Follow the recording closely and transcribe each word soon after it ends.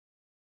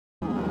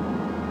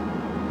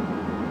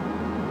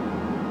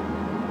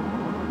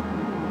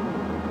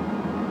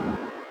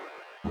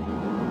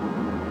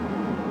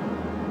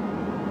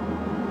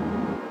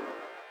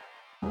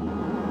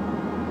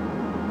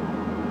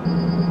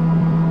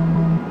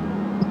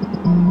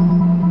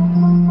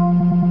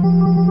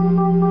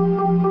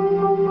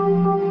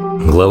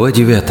Глава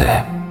 9.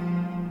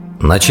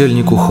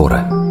 Начальнику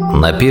хора.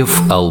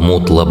 Напев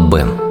Алмут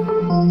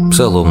Лаббен.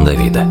 Псалом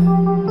Давида.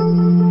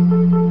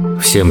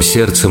 Всем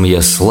сердцем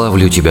я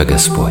славлю Тебя,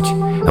 Господь,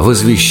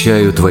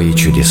 возвещаю Твои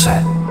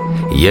чудеса.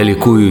 Я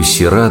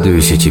ликуюсь и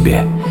радуюсь о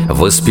Тебе,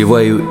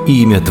 воспеваю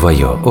имя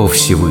Твое, о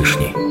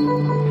Всевышний.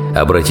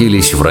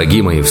 Обратились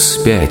враги мои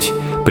вспять,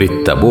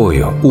 пред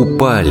Тобою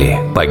упали,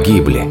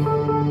 погибли.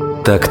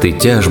 Так Ты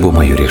тяжбу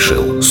мою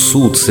решил,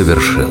 суд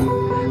совершил.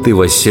 Ты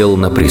воссел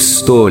на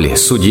престоле,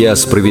 судья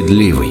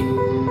справедливый.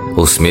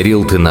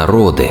 Усмирил Ты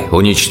народы,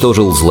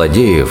 уничтожил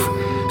злодеев,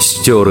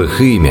 стер их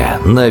имя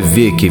на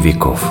веки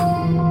веков.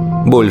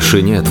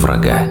 Больше нет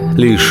врага,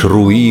 лишь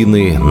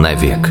руины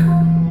навек.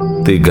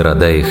 Ты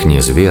города их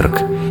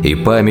низверг, и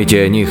памяти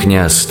о них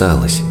не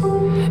осталось.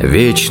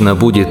 Вечно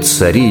будет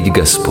царить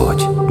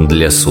Господь,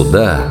 для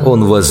суда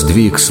Он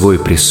воздвиг свой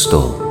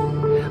престол.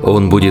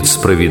 Он будет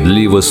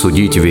справедливо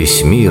судить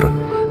весь мир,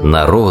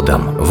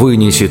 народам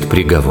вынесет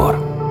приговор.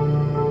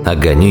 А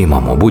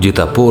гонимому будет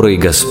опорой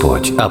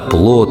Господь,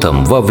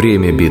 оплотом во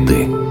время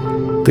беды.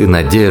 Ты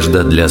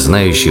надежда для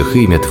знающих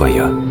имя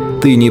Твое,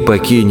 Ты не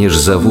покинешь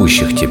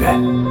зовущих Тебя.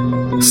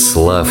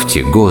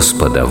 Славьте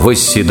Господа,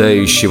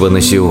 восседающего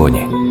на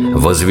Сионе,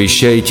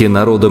 возвещайте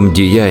народам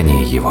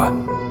деяния Его.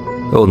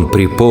 Он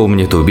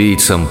припомнит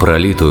убийцам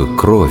пролитую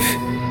кровь,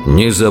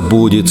 не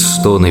забудет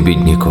стоны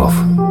бедняков.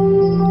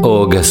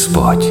 О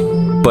Господь,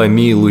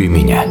 помилуй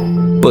меня,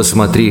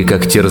 посмотри,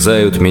 как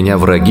терзают меня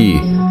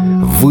враги,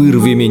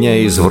 вырви меня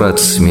из врат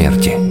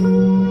смерти.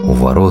 У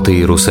ворот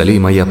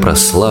Иерусалима я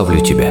прославлю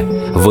Тебя,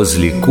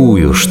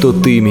 возликую, что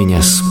Ты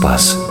меня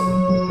спас.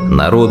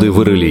 Народы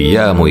вырыли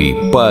яму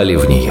и пали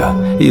в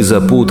нее, и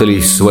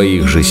запутались в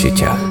своих же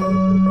сетях.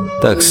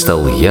 Так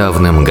стал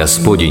явным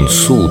Господень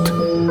суд,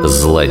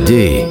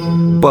 злодей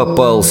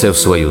попался в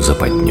свою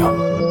западню.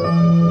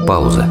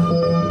 Пауза.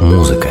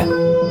 Музыка.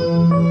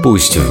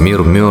 Пусть в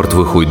мир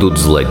мертвых уйдут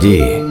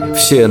злодеи,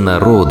 все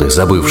народы,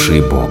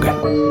 забывшие Бога.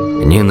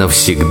 Не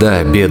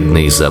навсегда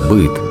бедный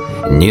забыт,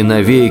 не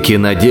навеки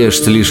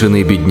надежд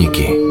лишены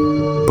бедняки.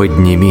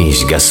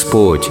 Поднимись,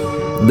 Господь,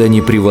 да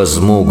не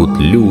превозмогут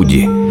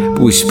люди,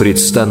 пусть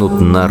предстанут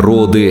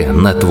народы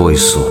на Твой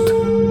суд.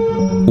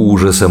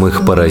 Ужасом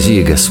их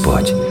порази,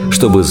 Господь,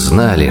 чтобы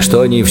знали,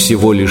 что они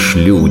всего лишь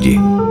люди.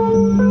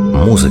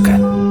 Музыка.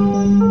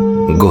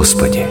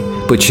 Господи,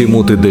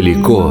 почему Ты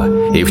далеко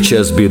и в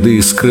час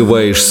беды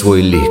скрываешь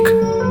свой лик?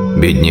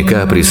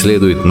 Бедняка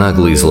преследует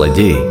наглый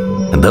злодей,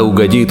 да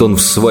угодит он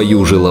в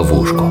свою же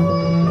ловушку.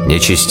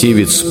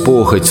 Нечестивец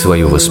похоть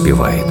свою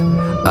воспевает,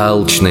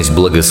 алчность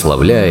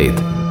благословляет,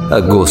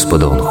 а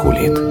Господа он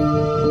хулит.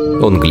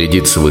 Он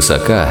глядит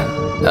свысока,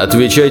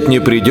 отвечать не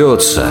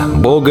придется,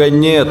 Бога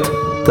нет,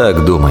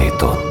 так думает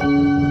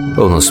он.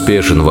 Он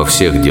успешен во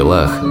всех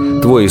делах,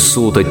 Твой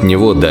суд от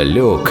него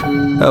далек,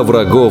 а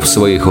врагов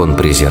своих он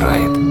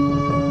презирает.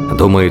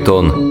 Думает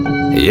он: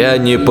 я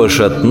не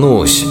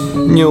пошатнусь,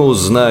 не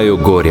узнаю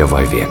горя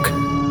вовек.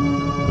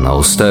 На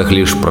устах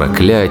лишь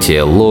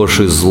проклятие,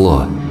 ложь и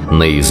зло,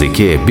 на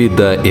языке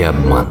беда и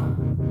обман.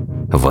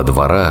 Во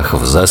дворах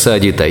в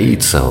засаде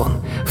таится он,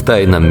 в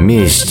тайном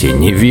месте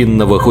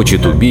невинного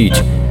хочет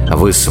убить,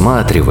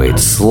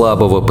 высматривает,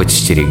 слабого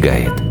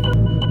подстерегает.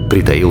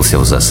 Притаился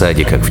в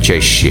засаде, как в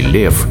чаще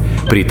лев,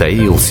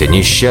 притаился,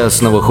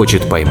 несчастного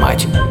хочет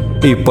поймать,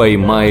 и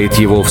поймает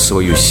его в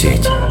свою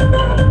сеть.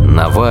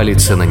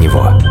 Навалится на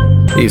него,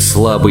 и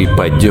слабый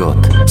падет,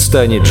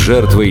 станет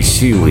жертвой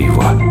силы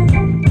его.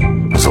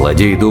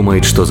 Злодей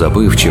думает, что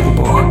забывчив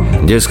Бог,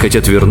 дескать,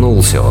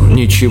 отвернулся он,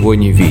 ничего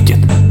не видит.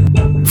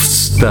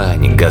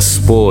 Встань,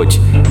 Господь,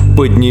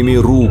 подними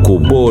руку,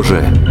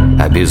 Боже,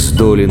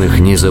 обездоленных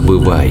не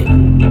забывай.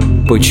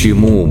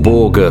 Почему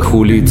Бога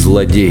хулит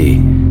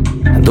злодей?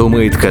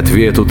 Думает, к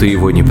ответу ты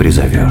его не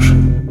призовешь.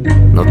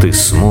 Но ты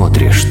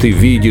смотришь, ты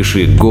видишь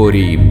и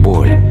горе, и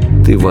боль,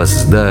 ты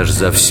воздашь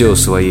за все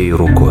своей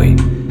рукой.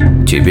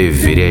 Тебе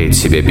вверяет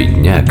себя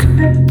бедняк,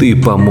 ты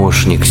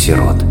помощник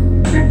сирот.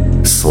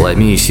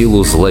 Сломи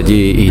силу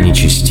злодея и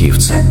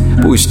нечестивца,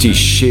 пусть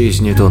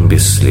исчезнет он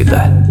без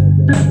следа.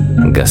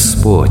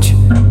 Господь,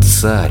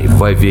 царь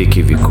во веки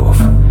веков,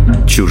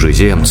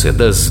 чужеземцы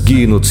да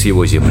сгинут с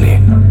его земли.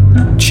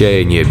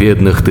 Чаяния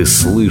бедных ты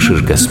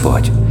слышишь,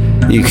 Господь,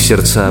 их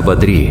сердца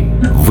ободри,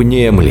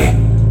 внемли.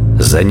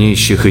 За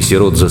нищих и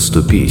сирот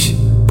заступись,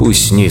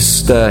 пусть не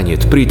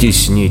станет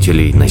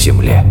притеснителей на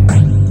земле.